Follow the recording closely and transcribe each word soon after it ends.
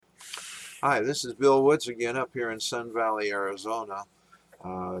Hi, this is Bill Woods again up here in Sun Valley, Arizona.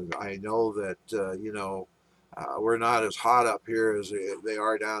 I know that, we're not as hot up here as they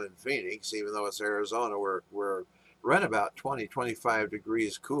are down in Phoenix, even though it's Arizona. We're right about 20, 25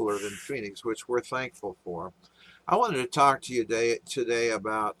 degrees cooler than Phoenix, which we're thankful for. I wanted to talk to you today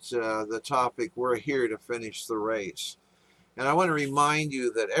about the topic, we're here to finish the race. And I want to remind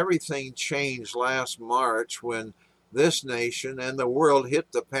you that everything changed last March when this nation and the world hit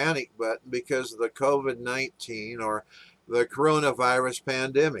the panic button because of the COVID-19 or the coronavirus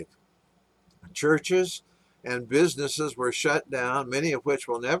pandemic. Churches and businesses were shut down, many of which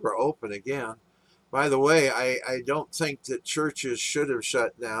will never open again. By the way, I don't think that churches should have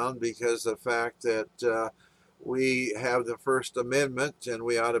shut down because of the fact that we have the First Amendment and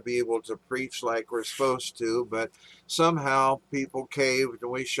we ought to be able to preach like we're supposed to, but somehow people caved and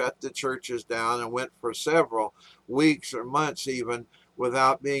we shut the churches down and went for several weeks or months even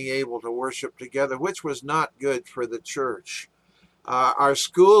without being able to worship together, which was not good for the church. Our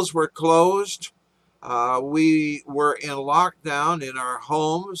schools were closed. We were in lockdown in our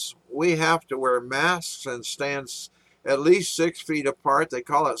homes. We have to wear masks and stand at least 6 feet apart. They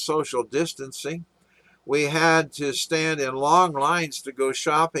call it social distancing. We had to stand in long lines to go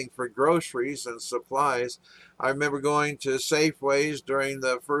shopping for groceries and supplies. I remember going to Safeways during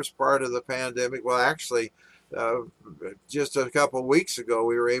the first part of the pandemic. Well, actually, uh, just a couple of weeks ago,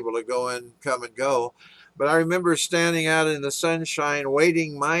 we were able to go in, come and go. But I remember standing out in the sunshine,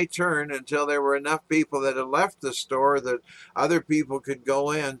 waiting my turn until there were enough people that had left the store that other people could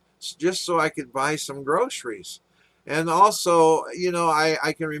go in just so I could buy some groceries. And also,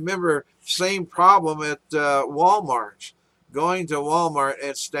 I can remember same problem at Walmart. Going to Walmart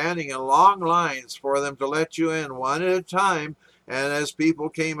and standing in long lines for them to let you in one at a time. And as people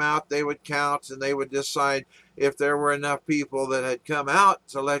came out, they would count and they would decide if there were enough people that had come out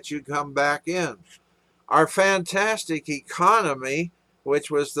to let you come back in. Our fantastic economy,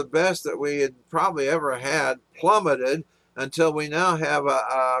 which was the best that we had probably ever had, plummeted until we now have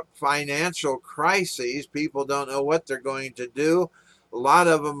a financial crisis. People don't know what they're going to do. A lot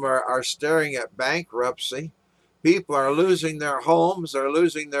of them are staring at bankruptcy. People are losing their homes, they're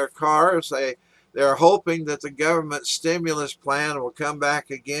losing their cars. They're hoping that the government stimulus plan will come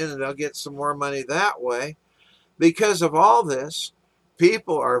back again and they'll get some more money that way. Because of all this,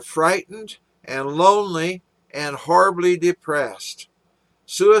 people are frightened and lonely and horribly depressed.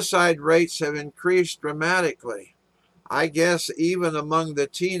 Suicide rates have increased dramatically. I guess even among the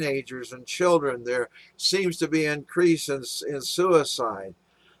teenagers and children, there seems to be an increase in suicide.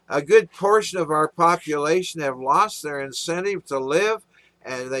 A good portion of our population have lost their incentive to live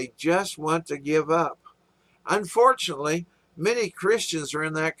and they just want to give up. Unfortunately, many Christians are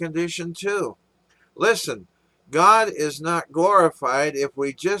in that condition too. Listen, God is not glorified if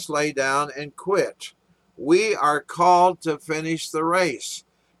we just lay down and quit. We are called to finish the race.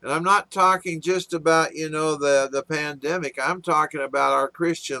 And I'm not talking just about, the pandemic. I'm talking about our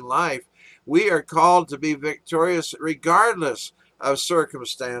Christian life. We are called to be victorious regardless of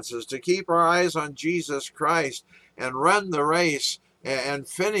circumstances, to keep our eyes on Jesus Christ and run the race and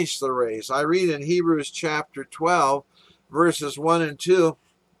finish the race. I read in Hebrews chapter 12, verses 1 and 2.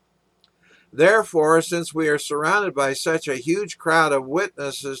 Therefore, since we are surrounded by such a huge crowd of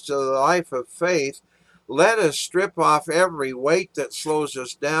witnesses to the life of faith, let us strip off every weight that slows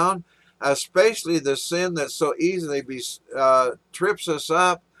us down, especially the sin that so easily trips us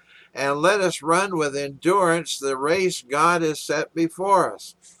up, and let us run with endurance the race God has set before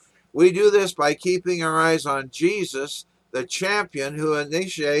us. We do this by keeping our eyes on Jesus, the champion who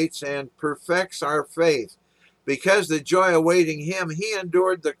initiates and perfects our faith. Because the joy awaiting him, he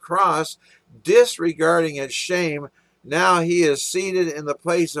endured the cross, disregarding its shame. Now he is seated in the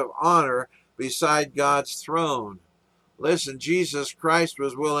place of honor beside God's throne. Listen, Jesus Christ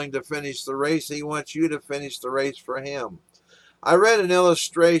was willing to finish the race. He wants you to finish the race for him. I read an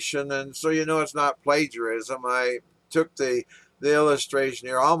illustration, and so you know it's not plagiarism. I took the illustration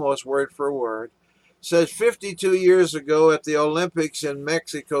here almost word for word. It says 52 years ago at the Olympics in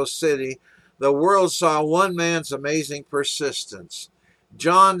Mexico City, the world saw one man's amazing persistence.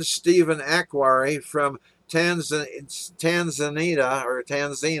 John Stephen Akhwari from Tanzania,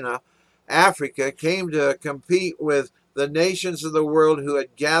 Africa, came to compete with the nations of the world who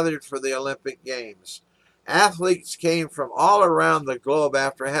had gathered for the Olympic Games. Athletes came from all around the globe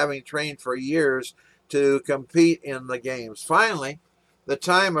after having trained for years to compete in the games. Finally, the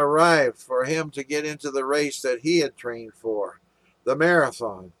time arrived for him to get into the race that he had trained for, the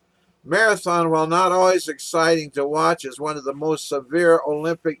marathon. Marathon, while not always exciting to watch, is one of the most severe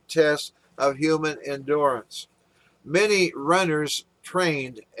Olympic tests of human endurance. Many runners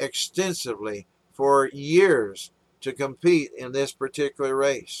trained extensively for years to compete in this particular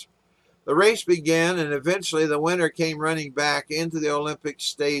race. The race began, and eventually the winner came running back into the Olympic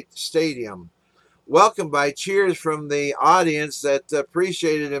Stadium, welcomed by cheers from the audience that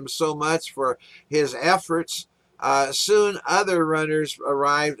appreciated him so much for his efforts. Soon other runners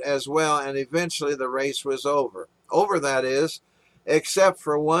arrived as well, and eventually the race was over. Over, that is, except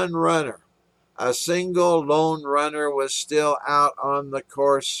for one runner. A single lone runner was still out on the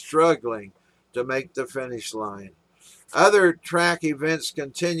course, struggling to make the finish line. Other track events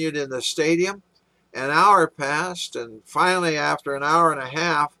continued in the stadium. An hour passed, and finally, after an hour and a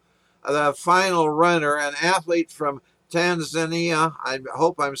half, the final runner, an athlete from Tanzania, I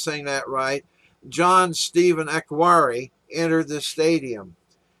hope I'm saying that right, John Stephen Akwari, entered the stadium.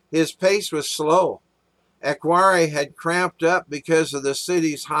 His pace was slow. Akwari had cramped up because of the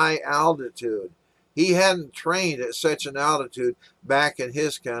city's high altitude. He hadn't trained at such an altitude back in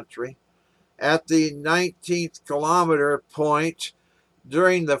his country. At the 19th kilometer point,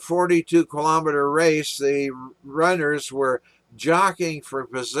 during the 42-kilometer race, the runners were jockeying for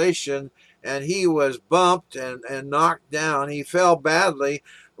position, and he was bumped and knocked down. He fell badly,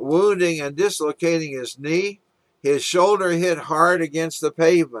 wounding and dislocating his knee. His shoulder hit hard against the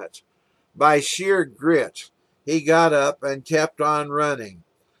pavement. By sheer grit, he got up and kept on running,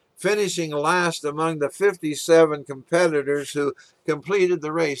 finishing last among the 57 competitors who completed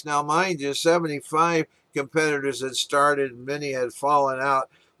the race. Now, mind you, 75 competitors had started, and many had fallen out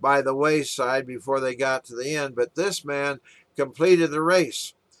by the wayside before they got to the end, but this man completed the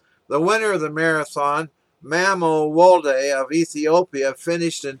race. The winner of the marathon, Mamo Wolde of Ethiopia,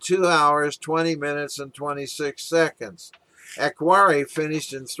 finished in 2 hours, 20 minutes, and 26 seconds. Akwari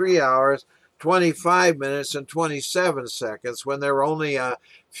finished in 3 hours, 25 minutes, and 27 seconds when there were only a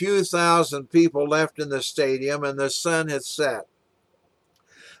few thousand people left in the stadium and the sun had set.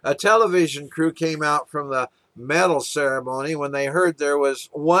 A television crew came out from the medal ceremony when they heard there was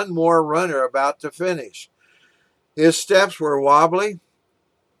one more runner about to finish. His steps were wobbly.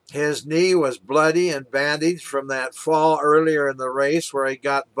 His knee was bloody and bandaged from that fall earlier in the race where he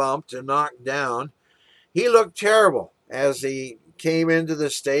got bumped and knocked down. He looked terrible as he came into the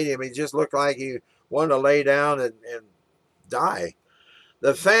stadium. He just looked like he wanted to lay down and die.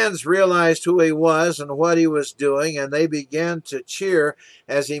 The fans realized who he was and what he was doing, and they began to cheer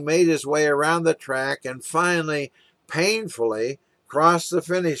as he made his way around the track and finally, painfully, crossed the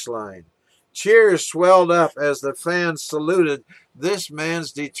finish line. Cheers swelled up as the fans saluted this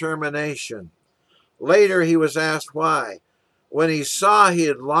man's determination. Later, he was asked why. When he saw he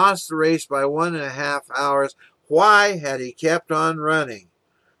had lost the race by 1.5 hours, why had he kept on running?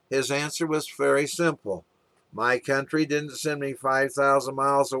 His answer was very simple. My country didn't send me 5,000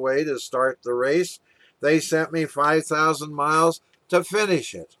 miles away to start the race. They sent me 5,000 miles to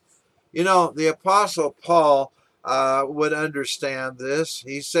finish it. You know, the Apostle Paul would understand this.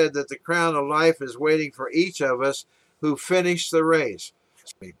 He said that the crown of life is waiting for each of us who finish the race.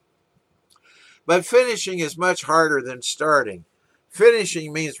 But finishing is much harder than starting.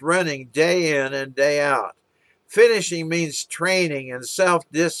 Finishing means running day in and day out. Finishing means training and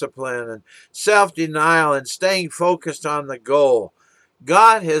self-discipline and self-denial and staying focused on the goal.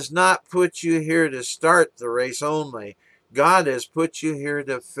 God has not put you here to start the race only. God has put you here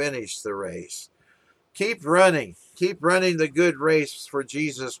to finish the race. Keep running. Keep running the good race for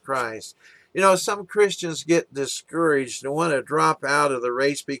Jesus Christ. You know, some Christians get discouraged and want to drop out of the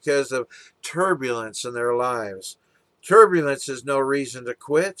race because of turbulence in their lives. Turbulence is no reason to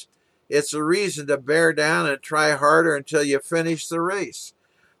quit. It's a reason to bear down and try harder until you finish the race.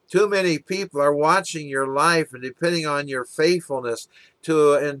 Too many people are watching your life and depending on your faithfulness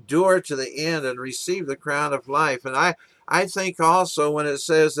to endure to the end and receive the crown of life. And I think also when it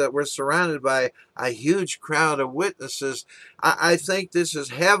says that we're surrounded by a huge crowd of witnesses, I think this is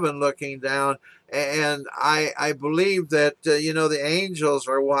heaven looking down. And I believe that, the angels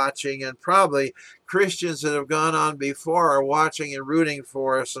are watching, and probably Christians that have gone on before are watching and rooting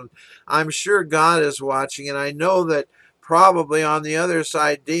for us. And I'm sure God is watching. And I know that probably on the other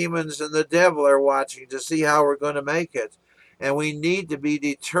side, demons and the devil are watching to see how we're going to make it. And we need to be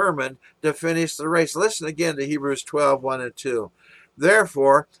determined to finish the race. Listen again to Hebrews 12, 1 and 2.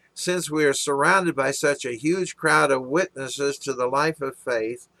 Therefore, since we are surrounded by such a huge crowd of witnesses to the life of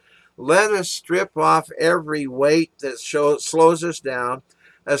faith, let us strip off every weight that slows us down,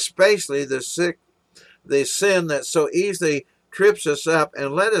 especially the sin that so easily trips us up,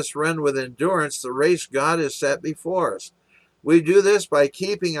 and let us run with endurance the race God has set before us. We do this by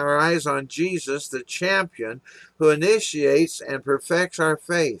keeping our eyes on Jesus, the champion, who initiates and perfects our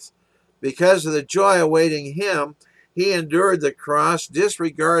faith. Because of the joy awaiting him, He endured the cross,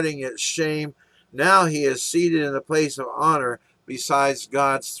 disregarding its shame. Now he is seated in the place of honor besides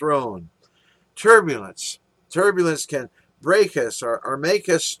God's throne. Turbulence. Turbulence can break us or make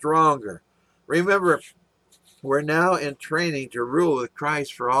us stronger. Remember, we're now in training to rule with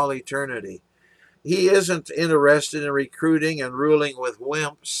Christ for all eternity. He isn't interested in recruiting and ruling with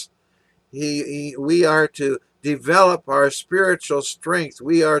wimps. We are to develop our spiritual strength.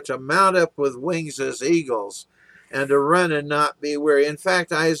 We are to mount up with wings as eagles and to run and not be weary. In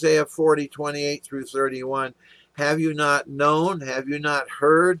fact, Isaiah 40:28 through 31, have you not known? Have you not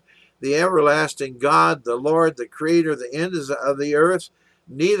heard? The everlasting God, the Lord, the Creator, the end of the earth,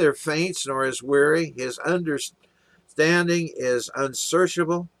 neither faints nor is weary. His understanding is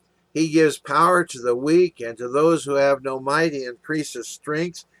unsearchable. He gives power to the weak, and to those who have no might he increases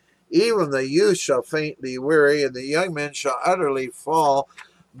strength. Even the youth shall faint be weary, and the young men shall utterly fall.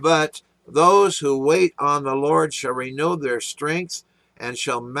 But those who wait on the Lord shall renew their strength, and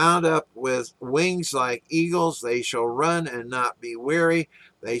shall mount up with wings like eagles. They shall run and not be weary.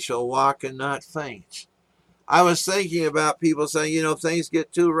 They shall walk and not faint. I was thinking about people saying, things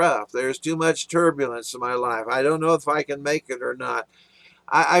get too rough. There's too much turbulence in my life. I don't know if I can make it or not.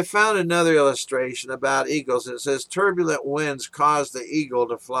 I found another illustration about eagles. It says turbulent winds cause the eagle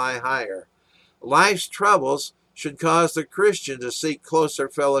to fly higher. Life's troubles should cause the Christian to seek closer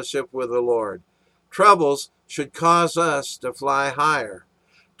fellowship with the Lord. Troubles should cause us to fly higher.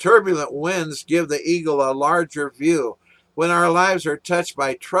 Turbulent winds give the eagle a larger view. When our lives are touched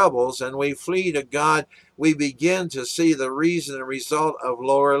by troubles and we flee to God, we begin to see the reason and result of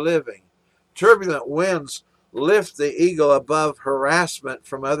lower living. Turbulent winds lift the eagle above harassment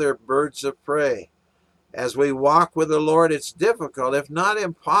from other birds of prey. As we walk with the Lord, it's difficult, if not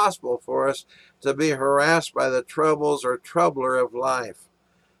impossible, for us to be harassed by the troubles or troubler of life.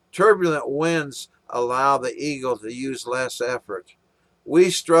 Turbulent winds allow the eagle to use less effort. We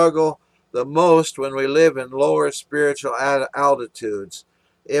struggle the most when we live in lower spiritual altitudes.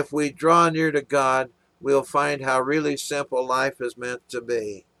 If we draw near to God, we'll find how really simple life is meant to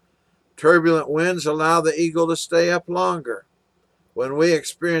be. Turbulent winds allow the eagle to stay up longer. When we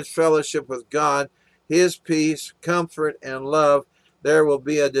experience fellowship with God, His peace, comfort, and love, there will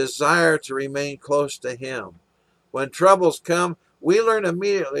be a desire to remain close to Him. When troubles come, we learn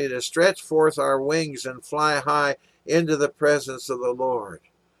immediately to stretch forth our wings and fly high into the presence of the Lord.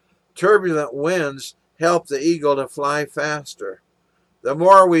 Turbulent winds help the eagle to fly faster. The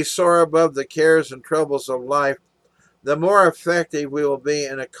more we soar above the cares and troubles of life, the more effective we will be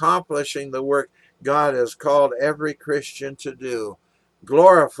in accomplishing the work God has called every Christian to do,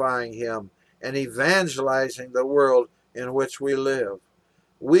 glorifying Him and evangelizing the world in which we live.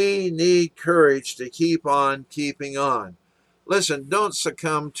 We need courage to keep on keeping on. Listen, don't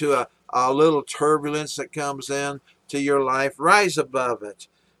succumb to a little turbulence that comes in to your life. Rise above it.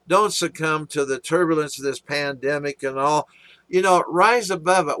 Don't succumb to the turbulence of this pandemic and all. Rise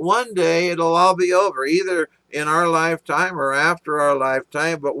above it. One day it'll all be over, either in our lifetime or after our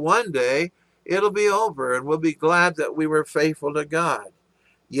lifetime, but one day it'll be over and we'll be glad that we were faithful to God.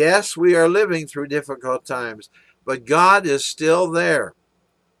 Yes, we are living through difficult times, but God is still there.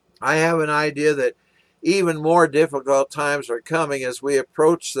 I have an idea that even more difficult times are coming as we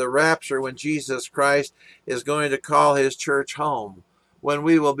approach the rapture, when Jesus Christ is going to call His church home, when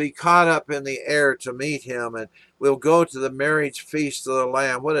we will be caught up in the air to meet Him, and we'll go to the marriage feast of the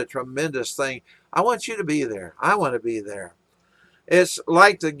Lamb. What a tremendous thing. I want you to be there. I want to be there. It's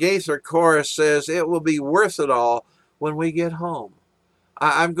like the Gaither chorus says, it will be worth it all when we get home.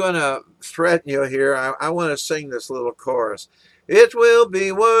 I'm going to threaten you here. I want to sing this little chorus. It will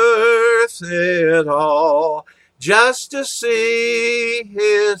be worth it all just to see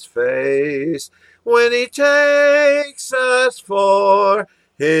His face when He takes us for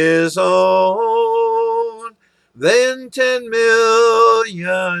His own. Then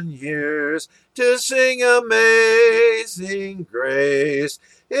 10,000,000 years to sing Amazing Grace.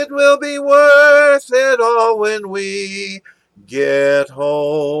 It will be worth it all when we get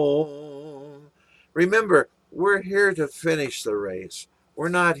home. Remember, we're here to finish the race. We're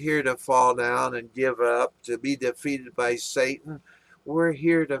not here to fall down and give up, to be defeated by Satan. We're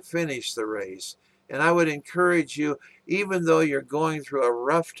here to finish the race. And I would encourage you, even though you're going through a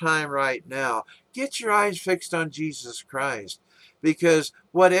rough time right now, get your eyes fixed on Jesus Christ. Because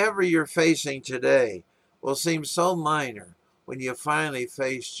whatever you're facing today will seem so minor when you finally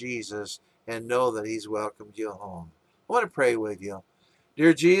face Jesus and know that He's welcomed you home. I want to pray with you.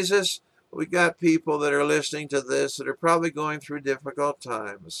 Dear Jesus, we got people that are listening to this that are probably going through difficult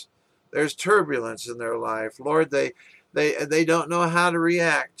times. There's turbulence in their life. Lord, they don't know how to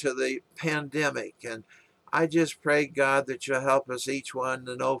react to the pandemic. And I just pray, God, that you'll help us each one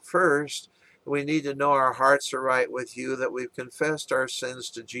to know first, we need to know our hearts are right with you, that we've confessed our sins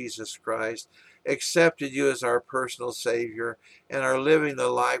to Jesus Christ, accepted you as our personal Savior, and are living the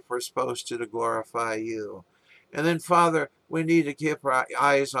life we're supposed to glorify you. And then, Father, we need to keep our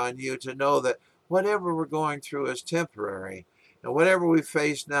eyes on you to know that whatever we're going through is temporary. And whatever we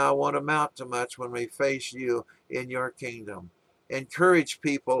face now won't amount to much when we face you in your kingdom. Encourage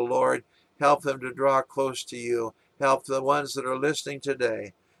people, Lord. Help them to draw close to you. Help the ones that are listening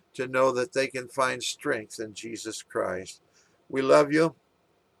today to know that they can find strength in Jesus Christ. We love you.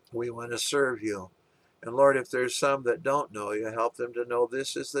 We want to serve you. And Lord, if there's some that don't know you, help them to know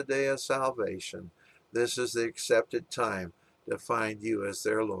this is the day of salvation. This is the accepted time to find you as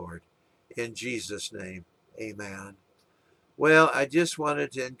their Lord. In Jesus' name, amen. Well, I just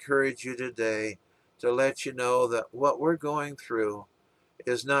wanted to encourage you today to let you know that what we're going through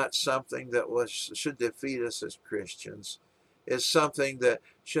is not something that should defeat us as Christians. It's something that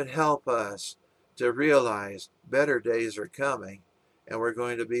should help us to realize better days are coming and we're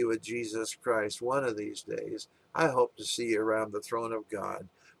going to be with Jesus Christ one of these days. I hope to see you around the throne of God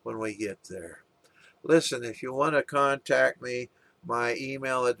when we get there. Listen, if you want to contact me, my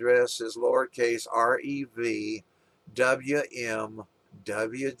email address is lowercase REVWMWWOODS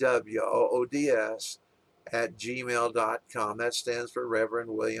at gmail.com. That stands for Reverend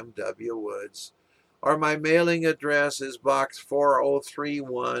William W. Woods. Or my mailing address is Box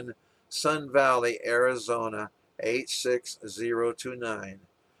 4031, Sun Valley, Arizona 86029.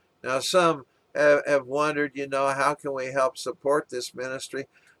 Now, some have wondered, how can we help support this ministry?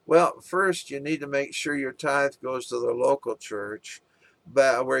 Well, first, you need to make sure your tithe goes to the local church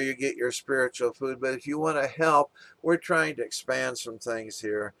where you get your spiritual food. But if you want to help, we're trying to expand some things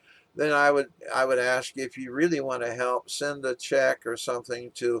here. Then I would ask you, if you really want to help, send a check or something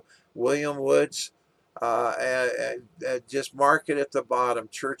to William Woods. Just mark it at the bottom,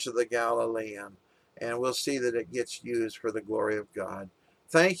 Church of the Galilean, and we'll see that it gets used for the glory of God.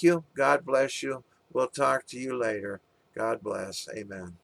 Thank you. God bless you. We'll talk to you later. God bless. Amen.